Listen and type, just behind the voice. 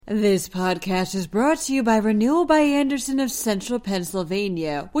This podcast is brought to you by Renewal by Andersen of Central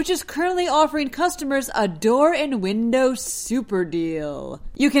Pennsylvania, which is currently offering customers a door and window super deal.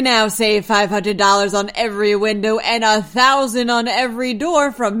 You can now save $500 on every window and $1,000 on every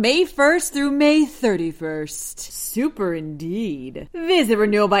door from May 1st through May 31st. Super indeed. Visit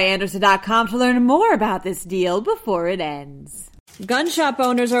renewalbyandersen.com to learn more about this deal before it ends. Gun shop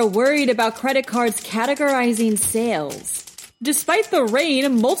owners are worried about credit cards categorizing sales. Despite the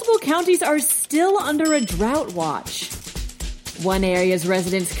rain, multiple counties are still under a drought watch. One area's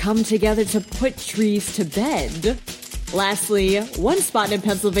residents come together to put trees to bed. Lastly, one spot in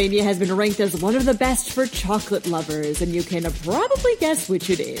Pennsylvania has been ranked as one of the best for chocolate lovers, and you can probably guess which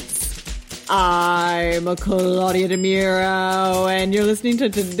it is. I'm Claudia DeMiro, and you're listening to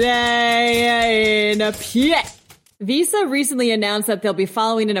Today in PA. Visa recently announced that they'll be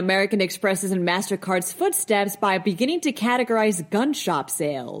following in American Express's and MasterCard's footsteps by beginning to categorize gun shop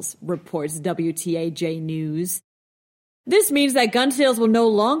sales, reports WTAJ News. This means that gun sales will no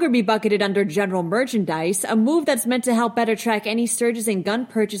longer be bucketed under general merchandise, a move that's meant to help better track any surges in gun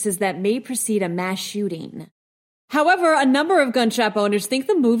purchases that may precede a mass shooting. However, a number of gun shop owners think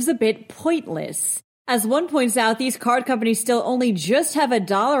the move's a bit pointless. As one points out, these card companies still only just have a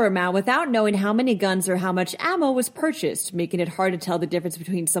dollar amount without knowing how many guns or how much ammo was purchased, making it hard to tell the difference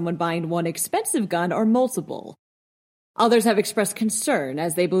between someone buying one expensive gun or multiple. Others have expressed concern,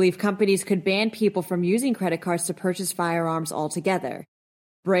 as they believe companies could ban people from using credit cards to purchase firearms altogether.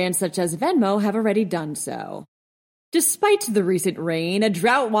 Brands such as Venmo have already done so. Despite the recent rain, a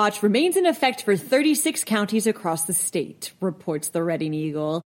drought watch remains in effect for 36 counties across the state, reports the Reading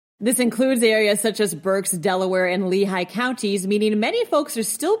Eagle. This includes areas such as Berks, Delaware, and Lehigh counties, meaning many folks are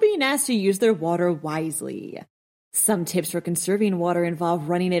still being asked to use their water wisely. Some tips for conserving water involve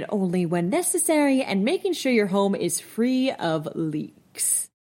running it only when necessary and making sure your home is free of leaks.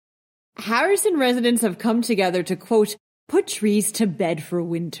 Harrison residents have come together to, quote, put trees to bed for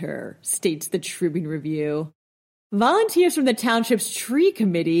winter, states the Tribune Review. Volunteers from the township's tree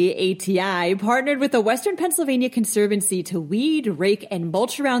committee, ATI, partnered with the Western Pennsylvania Conservancy to weed, rake, and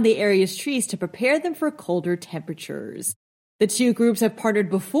mulch around the area's trees to prepare them for colder temperatures. The two groups have partnered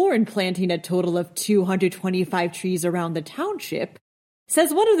before in planting a total of 225 trees around the township.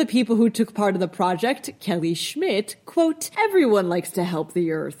 Says one of the people who took part of the project, Kelly Schmidt, quote, everyone likes to help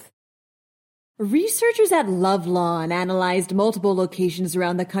the earth. Researchers at Lovelawn analyzed multiple locations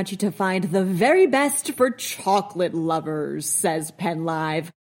around the country to find the very best for chocolate lovers, says PennLive.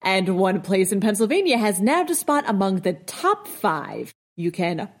 And one place in Pennsylvania has nabbed a spot among the top 5. You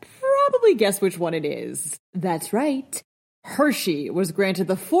can probably guess which one it is. That's right. Hershey was granted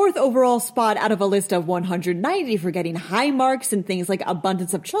the 4th overall spot out of a list of 190 for getting high marks in things like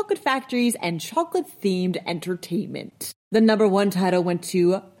abundance of chocolate factories and chocolate-themed entertainment. The number 1 title went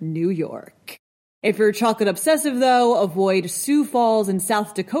to New York. If you're chocolate obsessive, though, avoid Sioux Falls in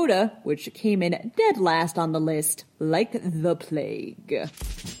South Dakota, which came in dead last on the list, like the plague.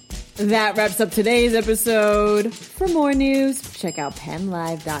 That wraps up today's episode. For more news, check out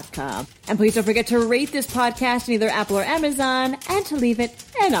PennLive.com. And please don't forget to rate this podcast in either Apple or Amazon, and to leave it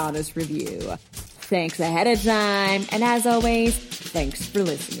an honest review. Thanks ahead of time, and as always, thanks for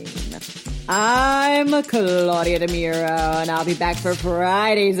listening. I'm Claudia DeMiro, and I'll be back for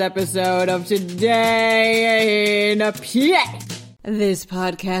Friday's episode of Today in PA. This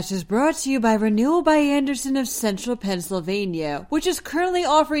podcast is brought to you by Renewal by Andersen of Central Pennsylvania, which is currently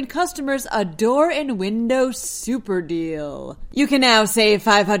offering customers a door and window super deal. You can now save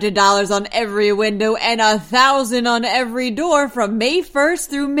 $500 on every window and $1,000 on every door from May 1st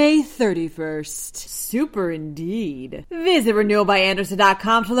through May 31st. Super indeed. Visit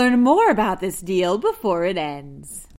renewalbyandersen.com to learn more about this deal before it ends.